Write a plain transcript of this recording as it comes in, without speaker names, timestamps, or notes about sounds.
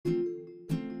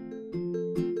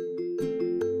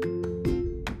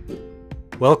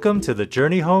Welcome to the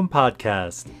Journey Home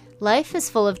podcast. Life is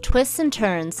full of twists and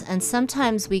turns, and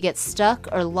sometimes we get stuck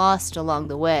or lost along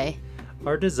the way.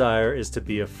 Our desire is to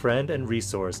be a friend and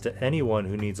resource to anyone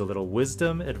who needs a little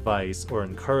wisdom, advice, or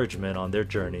encouragement on their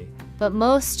journey. But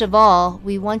most of all,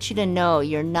 we want you to know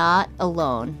you're not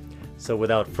alone. So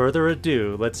without further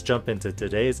ado, let's jump into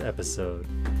today's episode.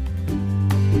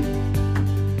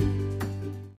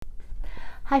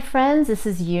 Hi friends, this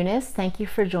is Eunice. Thank you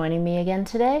for joining me again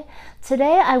today.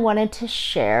 Today I wanted to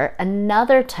share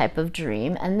another type of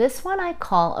dream, and this one I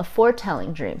call a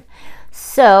foretelling dream.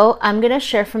 So I'm going to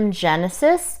share from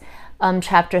Genesis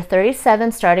chapter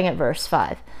 37, starting at verse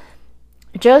 5.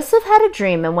 Joseph had a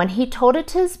dream, and when he told it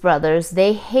to his brothers,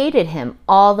 they hated him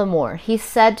all the more. He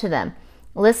said to them,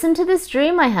 "Listen to this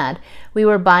dream I had. We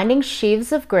were binding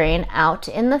sheaves of grain out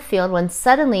in the field when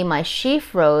suddenly my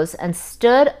sheaf rose and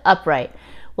stood upright,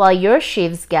 while your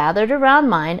sheaves gathered around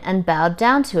mine and bowed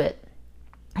down to it."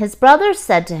 His brothers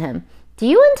said to him, "Do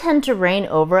you intend to reign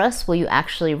over us? Will you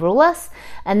actually rule us?"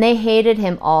 And they hated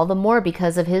him all the more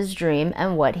because of his dream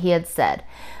and what he had said.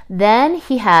 Then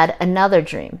he had another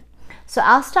dream. So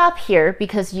I'll stop here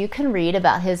because you can read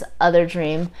about his other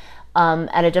dream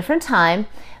at a different time.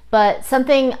 But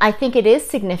something I think it is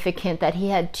significant that he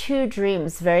had two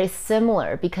dreams very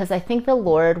similar, because I think the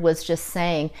Lord was just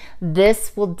saying,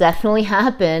 this will definitely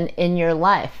happen in your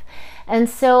life. And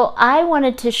so I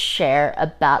wanted to share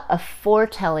about a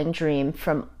foretelling dream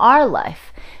from our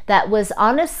life that was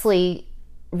honestly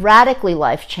radically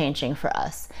life-changing for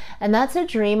us. And that's a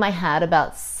dream I had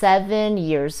about 7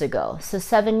 years ago. So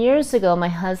 7 years ago, my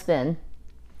husband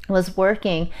was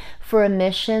working for a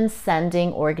mission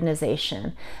sending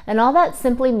organization, and all that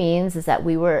simply means is that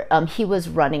he was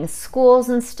running schools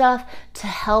and stuff to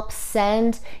help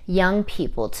send young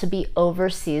people to be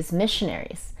overseas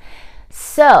missionaries.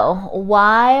 So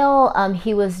while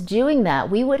he was doing that,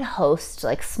 we would host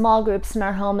like small groups in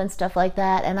our home and stuff like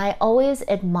that, and I always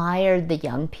admired the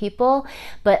young people,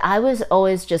 but I was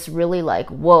always just really like,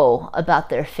 whoa, about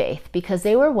their faith, because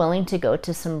they were willing to go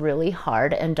to some really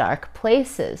hard and dark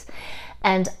places.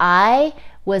 And I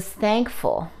was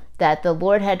thankful that the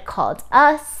Lord had called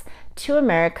us to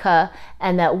America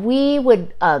and that we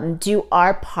would do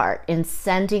our part in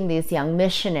sending these young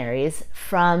missionaries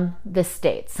from the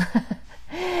States.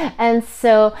 And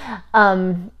so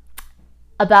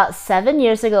about 7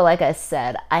 years ago, like I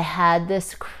said, I had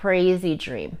this crazy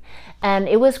dream. And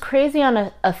it was crazy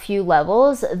on a few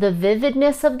levels. The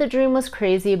vividness of the dream was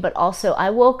crazy, but also I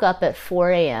woke up at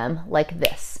 4 a.m. like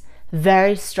this,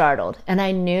 very startled. And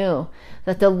I knew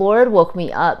that the Lord woke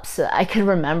me up so I could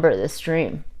remember this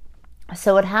dream.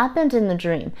 So what happened in the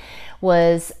dream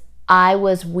was I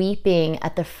was weeping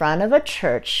at the front of a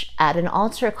church at an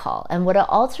altar call. And what an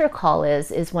altar call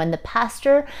is when the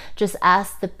pastor just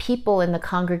asks the people in the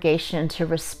congregation to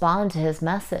respond to his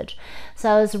message.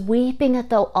 So I was weeping at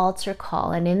the altar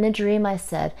call, and in the dream I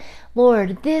said,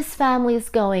 "Lord, this family's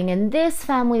going and this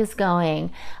family's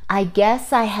going. I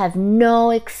guess I have no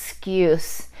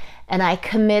excuse." And I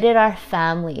committed our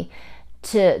family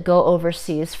to go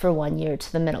overseas for 1 year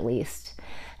to the Middle East.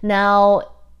 Now,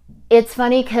 it's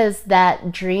funny because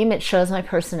that dream, it shows my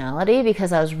personality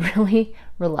because I was really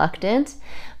reluctant.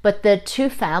 But the two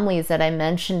families that I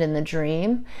mentioned in the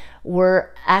dream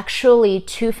were actually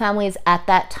two families at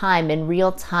that time in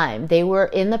real time. They were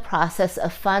in the process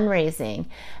of fundraising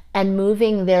and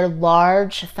moving their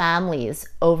large families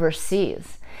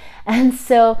overseas. And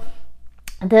so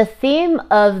the theme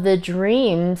of the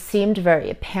dream seemed very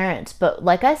apparent, but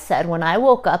like I said, when I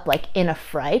woke up like in a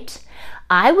fright,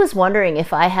 I was wondering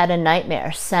if I had a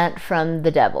nightmare sent from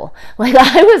the devil. Like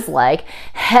I was like,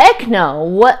 heck no,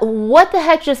 what the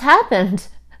heck just happened?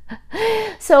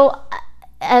 So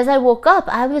as I woke up,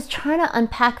 I was trying to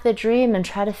unpack the dream and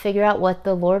try to figure out what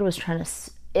the Lord was trying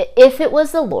to, if it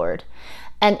was the Lord,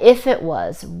 and if it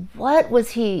was, what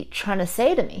was he trying to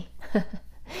say to me?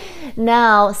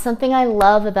 Now, something I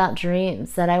love about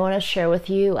dreams that I want to share with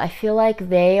you, I feel like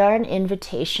they are an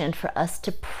invitation for us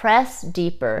to press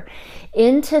deeper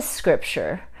into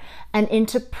scripture and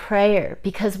into prayer,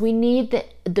 because we need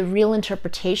the real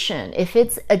interpretation. If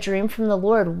it's a dream from the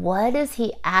Lord, what is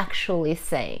he actually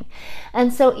saying?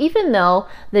 And so even though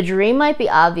the dream might be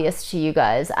obvious to you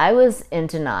guys, I was in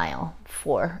denial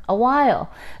for a while.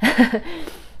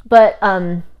 But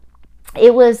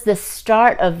it was the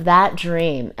start of that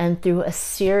dream, and through a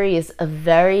series of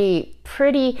very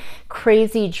pretty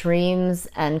crazy dreams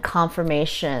and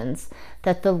confirmations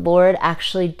that the Lord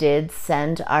actually did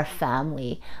send our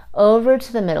family over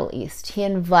to the Middle East. He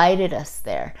invited us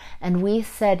there, and we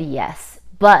said yes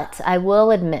But I will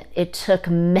admit it took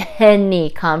many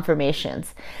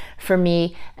confirmations for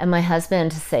me and my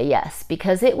husband to say yes,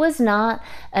 because it was not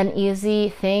an easy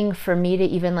thing for me to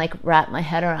even like wrap my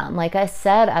head around. Like I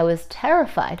said, I was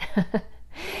terrified.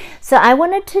 So I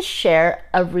wanted to share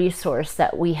a resource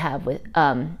that we have with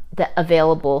that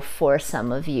available for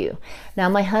some of you. Now,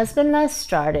 my husband and I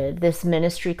started this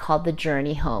ministry called The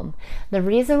Journey Home. The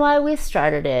reason why we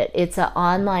started it, it's an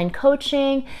online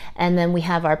coaching, and then we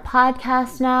have our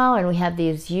podcast now, and we have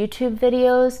these YouTube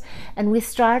videos, and we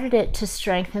started it to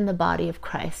strengthen the body of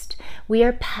Christ. We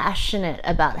are passionate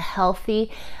about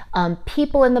healthy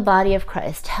people in the body of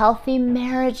Christ, healthy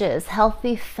marriages,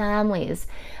 healthy families.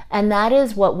 And that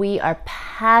is what we are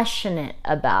passionate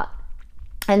about.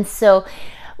 And so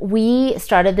we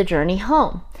started The Journey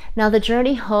Home. Now, The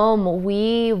Journey Home,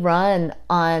 we run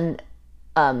on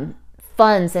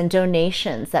funds and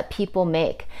donations that people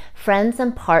make, friends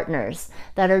and partners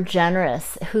that are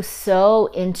generous, who sow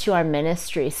into our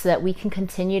ministry so that we can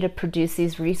continue to produce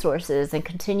these resources and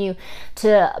continue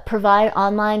to provide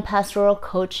online pastoral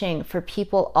coaching for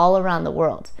people all around the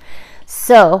world.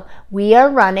 So we are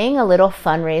running a little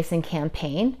fundraising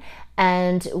campaign,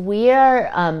 and we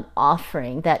are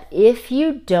offering that if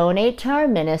you donate to our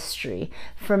ministry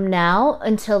from now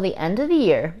until the end of the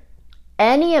year,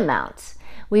 any amount,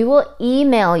 we will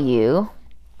email you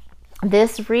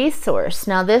this resource.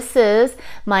 Now, this is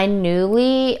my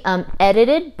newly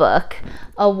edited book,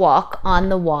 A Walk on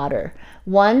the Water.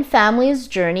 One Family's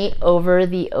Journey Over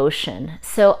the Ocean.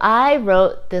 So I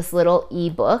wrote this little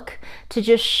ebook to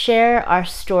just share our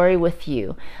story with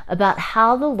you about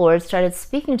how the Lord started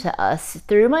speaking to us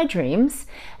through my dreams,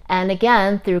 and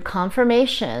again through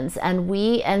confirmations, and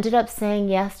we ended up saying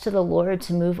yes to the Lord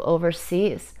to move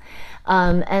overseas.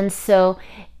 And so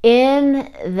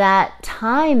in that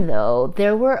time, though,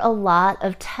 there were a lot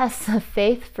of tests of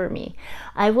faith for me.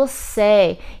 I will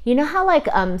say, you know how like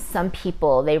some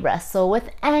people, they wrestle with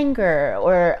anger,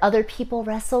 or other people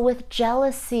wrestle with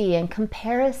jealousy and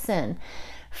comparison.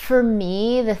 For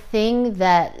me, the thing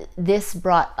that this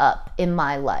brought up in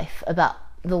my life about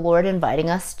the Lord inviting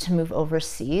us to move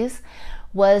overseas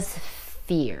was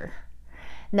fear.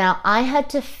 Now, I had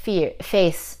to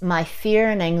face my fear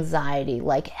and anxiety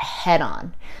like head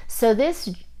on. So this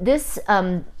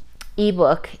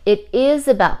ebook, it is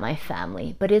about my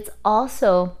family, but it's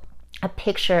also a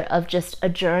picture of just a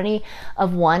journey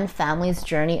of one family's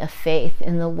journey of faith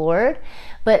in the Lord.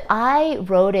 But I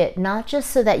wrote it not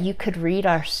just so that you could read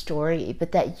our story,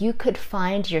 but that you could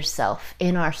find yourself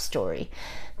in our story.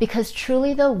 Because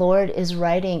truly the Lord is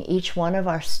writing each one of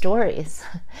our stories.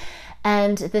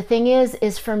 And the thing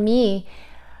is for me,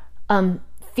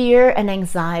 fear and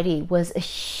anxiety was a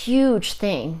huge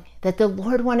thing that the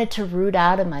Lord wanted to root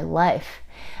out of my life.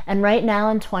 And right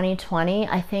now in 2020,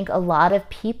 I think a lot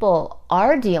of people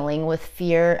are dealing with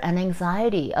fear and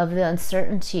anxiety of the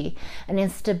uncertainty and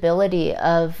instability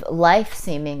of life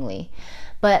seemingly.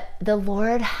 But the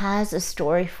Lord has a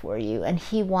story for you, and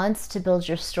He wants to build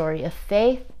your story of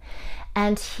faith.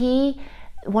 And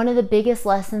one of the biggest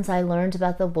lessons I learned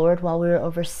about the Lord while we were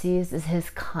overseas is His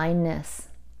kindness.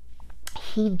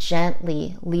 He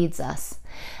gently leads us.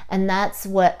 And that's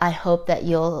what I hope that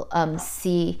you'll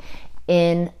see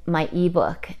in my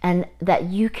ebook, and that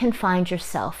you can find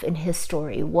yourself in His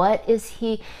story. What is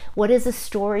the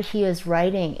story He is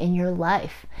writing in your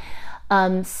life?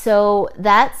 So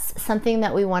that's something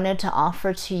that we wanted to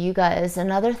offer to you guys.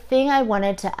 Another thing I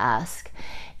wanted to ask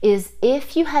is,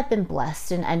 if you have been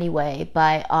blessed in any way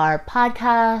by our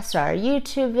podcast, our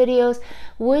YouTube videos,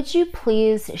 would you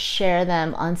please share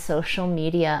them on social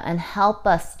media and help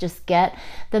us just get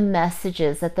the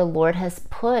messages that the Lord has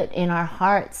put in our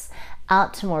hearts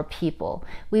out to more people?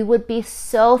 We would be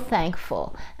so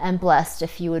thankful and blessed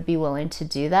if you would be willing to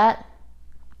do that.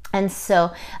 And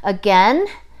so again,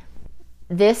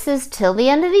 this is till the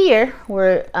end of the year,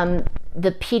 where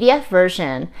the PDF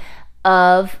version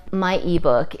of my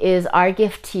ebook is our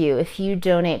gift to you if you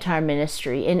donate to our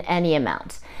ministry in any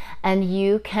amount. And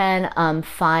you can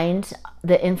find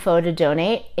the info to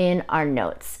donate in our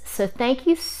notes. So thank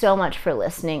you so much for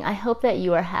listening. I hope that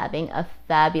you are having a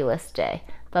fabulous day.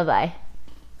 Bye-bye.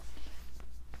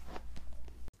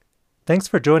 Thanks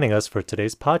for joining us for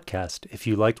today's podcast. If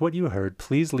you liked what you heard,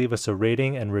 please leave us a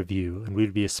rating and review, and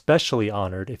we'd be especially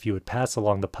honored if you would pass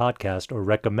along the podcast or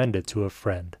recommend it to a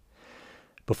friend.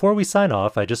 Before we sign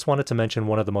off, I just wanted to mention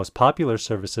one of the most popular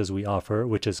services we offer,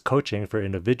 which is coaching for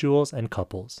individuals and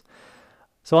couples.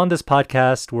 So on this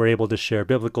podcast, we're able to share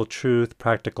biblical truth,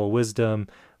 practical wisdom,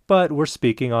 but we're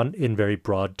speaking on in very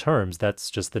broad terms. That's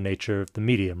just the nature of the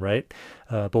medium, right?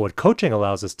 But what coaching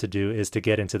allows us to do is to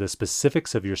get into the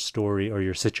specifics of your story or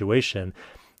your situation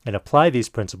and apply these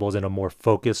principles in a more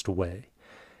focused way.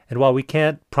 And while we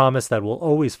can't promise that we'll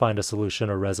always find a solution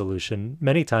or resolution,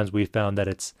 many times we've found that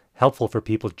it's helpful for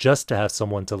people just to have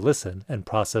someone to listen and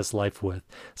process life with.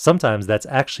 Sometimes that's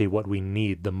actually what we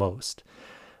need the most.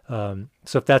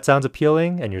 So if that sounds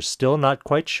appealing and you're still not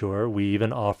quite sure, we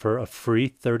even offer a free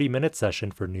 30-minute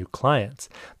session for new clients.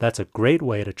 That's a great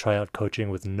way to try out coaching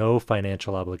with no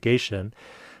financial obligation.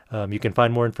 You can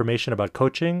find more information about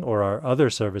coaching or our other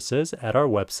services at our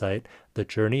website,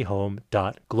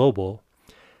 thejourneyhome.global.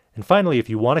 And finally, if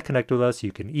you want to connect with us,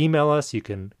 you can email us, you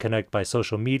can connect by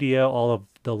social media. All of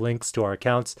the links to our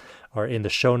accounts are in the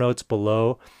show notes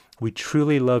below. We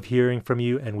truly love hearing from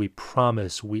you, and we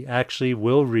promise we actually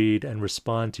will read and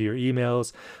respond to your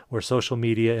emails or social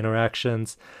media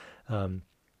interactions. So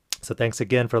thanks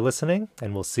again for listening,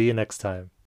 and we'll see you next time.